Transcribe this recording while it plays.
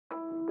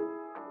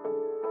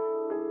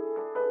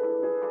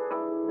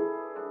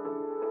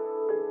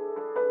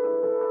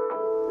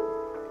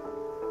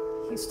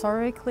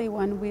Historically,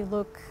 when we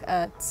look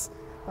at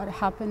what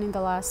happened in the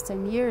last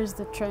 10 years,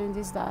 the trend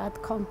is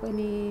that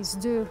companies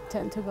do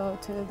tend to go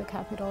to the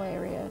capital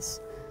areas.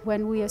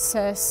 When we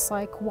assess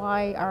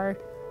why are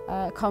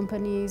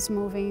companies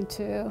moving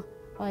to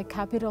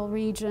capital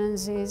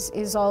regions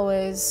is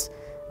always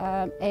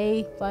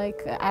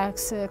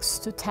access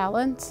to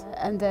talent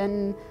and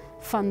then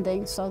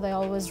funding. So they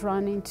always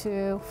run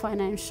into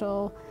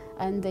financial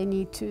and they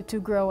need to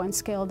grow and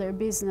scale their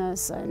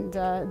business, and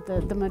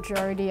the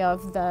majority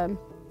of the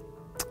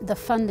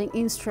funding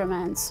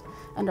instruments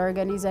and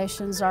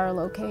organizations are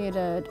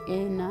located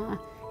in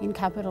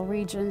capital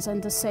regions,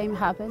 and the same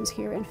happens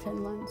here in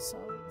Finland. So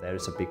there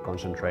is a big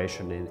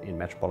concentration in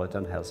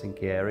metropolitan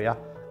Helsinki area.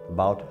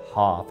 About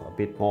half, a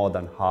bit more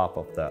than half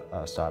of the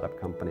startup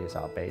companies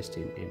are based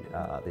in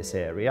this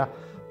area.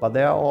 But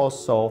there are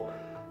also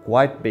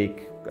quite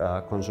big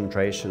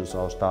concentrations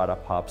of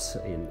startup hubs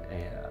in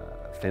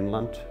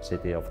Finland,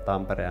 city of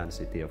Tampere and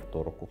city of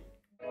Turku.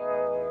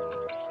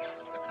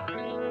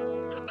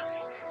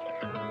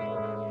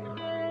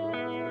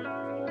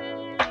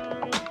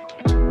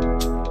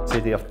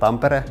 City of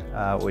Tampere,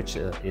 which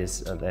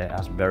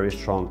has very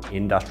strong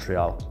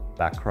industrial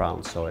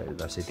background, so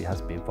the city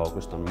has been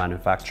focused on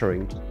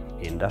manufacturing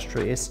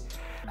industries,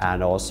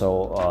 and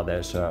also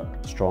there's a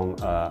strong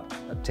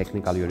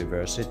technical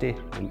university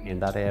in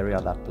that area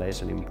that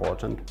plays an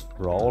important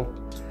role.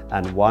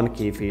 And one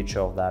key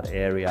feature of that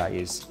area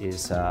is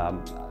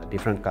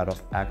different kind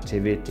of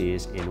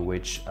activities in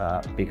which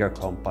bigger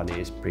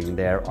companies bring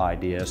their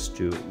ideas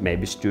to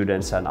maybe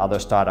students and other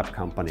startup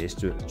companies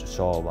to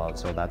solve out.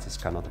 So that is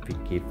kind of the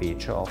key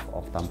feature of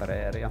Tampere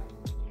area.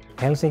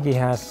 Helsinki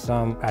has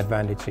some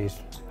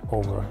advantages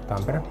over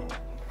Tampere.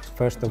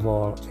 First of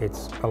all,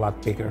 it's a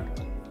lot bigger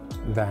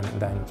than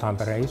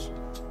Tampere is.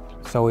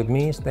 So it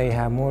means they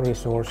have more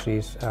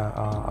resources,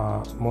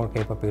 more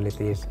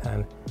capabilities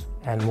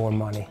and more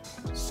money.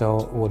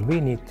 So what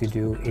we need to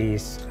do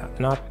is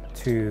not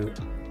to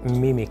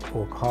mimic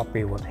or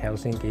copy what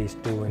Helsinki is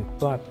doing,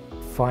 but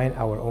find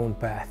our own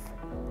path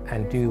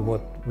and do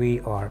what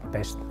we are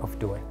best of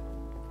doing.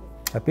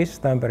 Business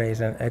Tampere is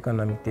an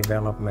economic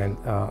development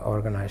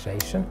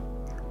organization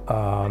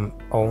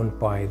owned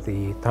by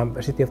the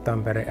city of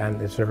Tampere and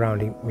the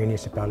surrounding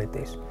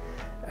municipalities.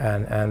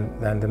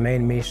 And the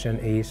main mission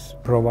is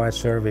provide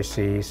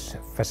services,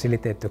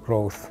 facilitate the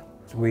growth.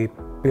 We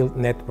build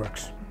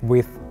networks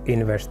with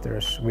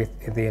investors, with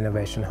the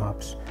innovation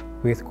hubs,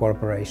 with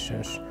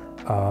corporations,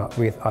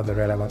 with other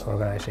relevant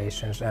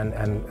organizations,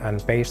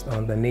 and based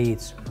on the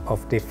needs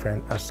of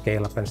different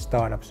scale-up and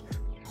startups.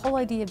 The whole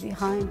idea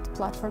behind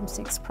Platform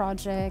 6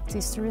 project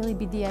is to really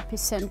be the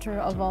epicenter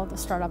of all the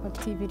startup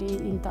activity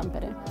in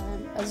Tampere.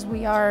 As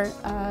we are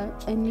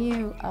a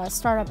new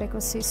startup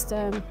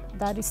ecosystem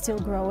that is still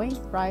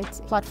growing, right?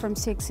 Platform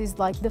 6 is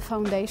like the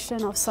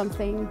foundation of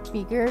something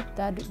bigger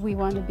that we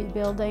want to be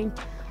building.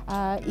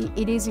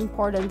 It is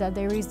important that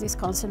there is this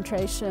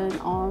concentration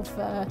of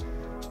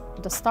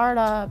the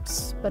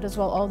startups, but as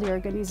well all the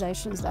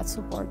organizations that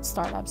support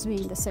startups being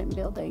in the same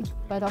building.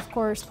 But of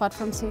course,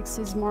 Platform 6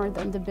 is more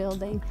than the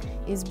building,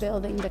 is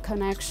building the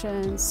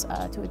connections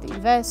to the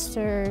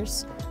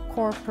investors,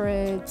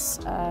 corporates,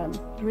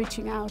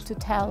 reaching out to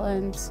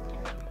talents,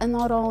 and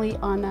not only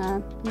on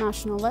a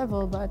national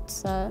level, but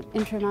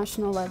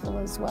international level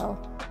as well.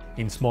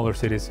 In smaller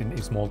cities, in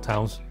small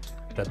towns,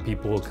 that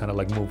people kind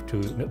of move to,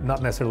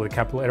 not necessarily the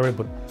capital area,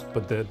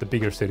 but the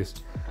bigger cities.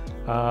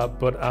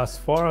 But as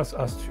far as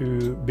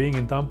to being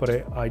in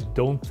Tampere, I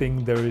don't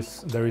think there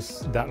is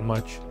that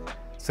much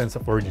sense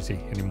of urgency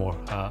anymore.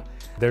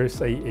 There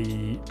is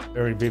a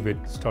very vivid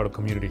startup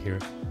community here,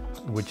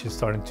 which is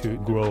starting to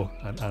grow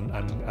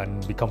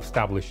and become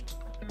established.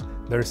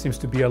 There seems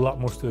to be a lot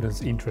more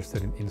students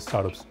interested in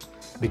startups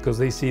because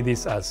they see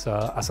this as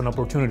an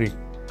opportunity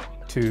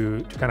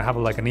to kind of have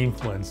an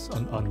influence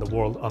on the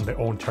world on their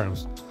own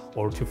terms,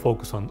 or to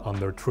focus on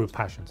their true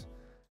passions.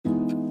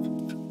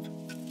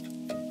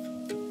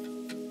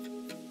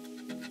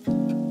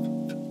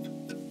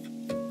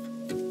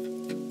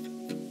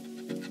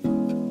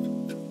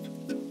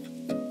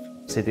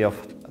 City of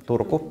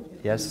Turku,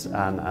 yes,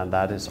 and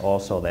that is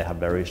also, they have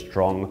very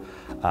strong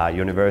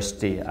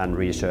university and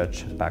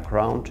research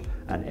background,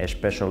 and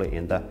especially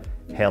in the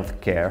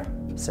healthcare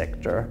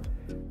sector.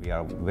 We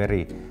are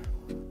very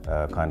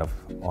kind of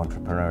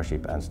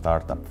entrepreneurship and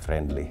startup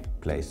friendly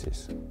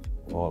places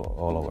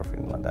all over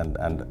Finland,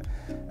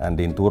 and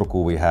in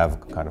Turku we have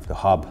kind of the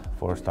hub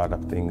for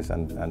startup things,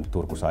 and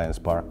Turku Science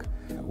Park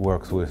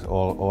works with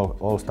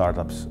all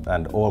startups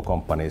and all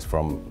companies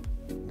from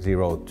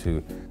zero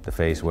to the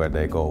phase where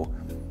they go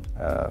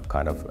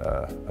kind of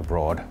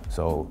abroad.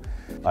 So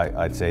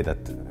I'd say that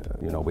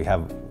we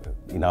have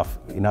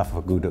enough of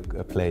a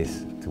good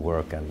place to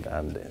work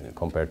and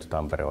compared to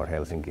Tampere or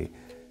Helsinki.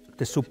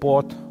 The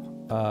support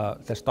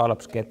the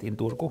startups get in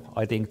Turku,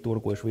 I think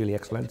Turku is really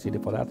excellent city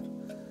for that.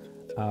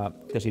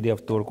 The city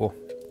of Turku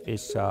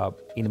is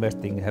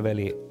investing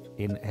heavily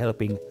in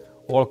helping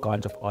all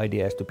kinds of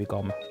ideas to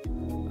become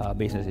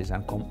businesses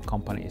and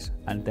companies.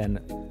 And then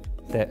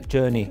the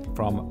journey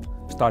from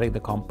starting the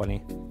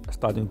company,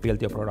 starting to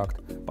build your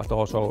product, but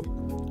also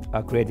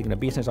creating a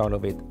business out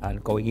of it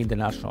and going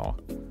international.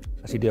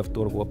 The city of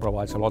Turku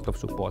provides a lot of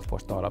support for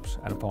startups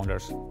and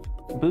founders.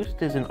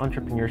 Boost is an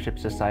entrepreneurship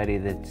society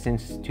that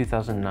since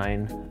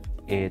 2009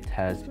 it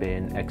has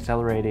been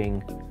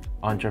accelerating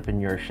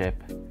entrepreneurship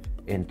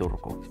in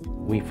Turku.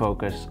 We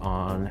focus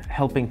on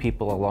helping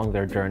people along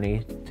their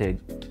journey, to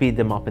speed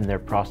them up in their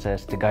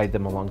process, to guide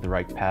them along the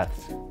right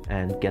paths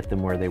and get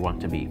them where they want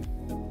to be.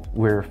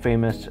 We're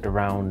famous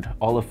around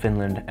all of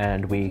Finland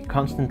and we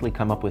constantly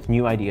come up with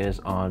new ideas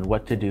on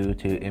what to do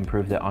to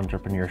improve the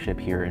entrepreneurship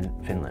here in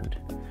Finland.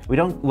 We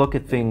don't look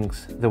at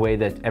things the way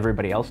that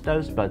everybody else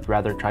does, but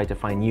rather try to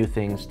find new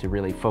things to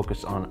really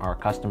focus on our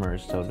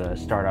customers, so the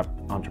startup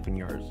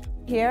entrepreneurs.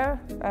 Here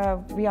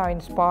we are in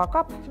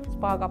SparkUp.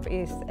 SparkUp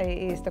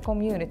is the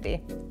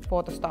community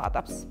for the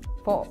startups.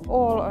 For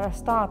all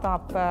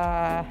startup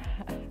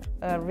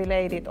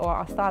related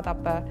or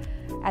startup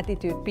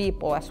attitude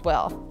people as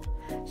well.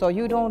 So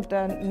you don't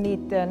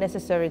need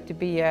necessarily to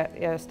be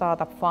a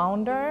startup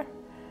founder,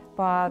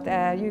 but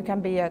you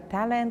can be a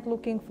talent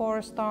looking for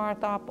a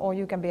startup, or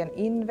you can be an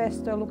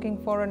investor looking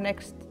for a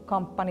next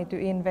company to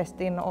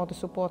invest in or to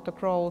support the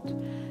growth.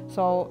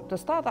 So the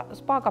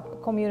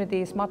SparkUp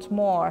community is much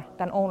more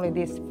than only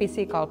this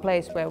physical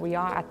place where we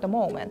are at the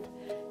moment.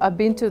 I've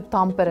been to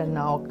Tampere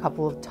now a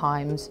couple of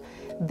times.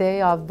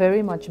 They are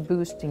very much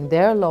boosting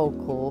their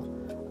local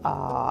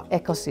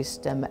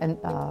ecosystem and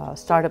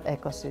startup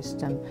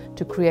ecosystem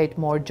to create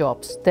more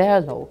jobs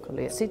there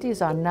locally.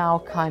 Cities are now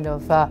kind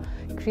of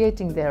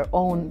creating their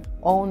own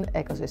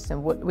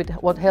ecosystem with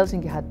what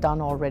Helsinki had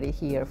done already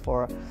here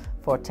for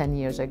 10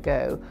 years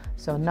ago.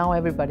 So now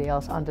everybody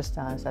else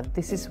understands that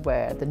this is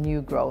where the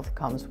new growth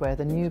comes, where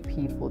the new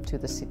people to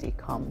the city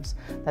comes,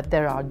 that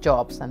there are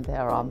jobs and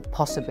there are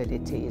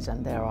possibilities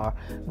and there are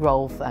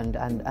growth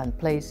and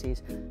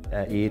places.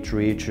 Each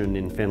region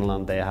in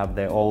Finland, they have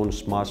their own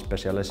smart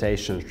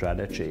specialization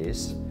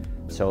strategies.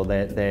 So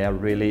they are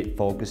really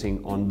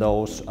focusing on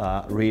those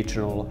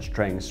regional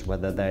strengths,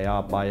 whether they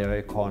are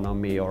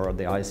bioeconomy or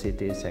the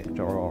ICT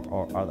sector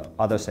or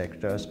other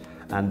sectors.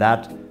 And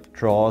that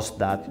draws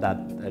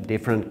that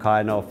different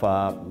kind of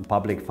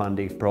public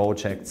funding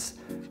projects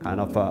kind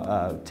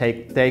of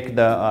take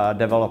the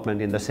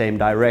development in the same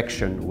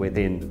direction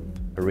within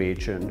a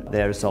region.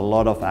 There's a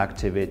lot of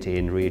activity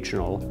in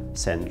regional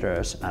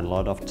centers and a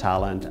lot of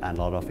talent and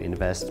a lot of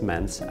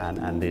investments,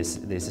 and this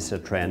is a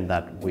trend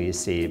that we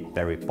see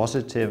very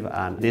positive,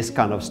 and this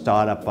kind of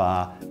startup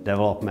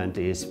development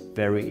is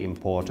very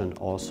important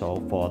also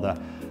for the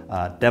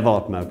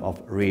development of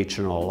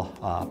regional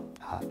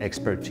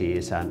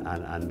expertise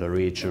and the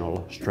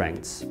regional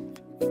strengths.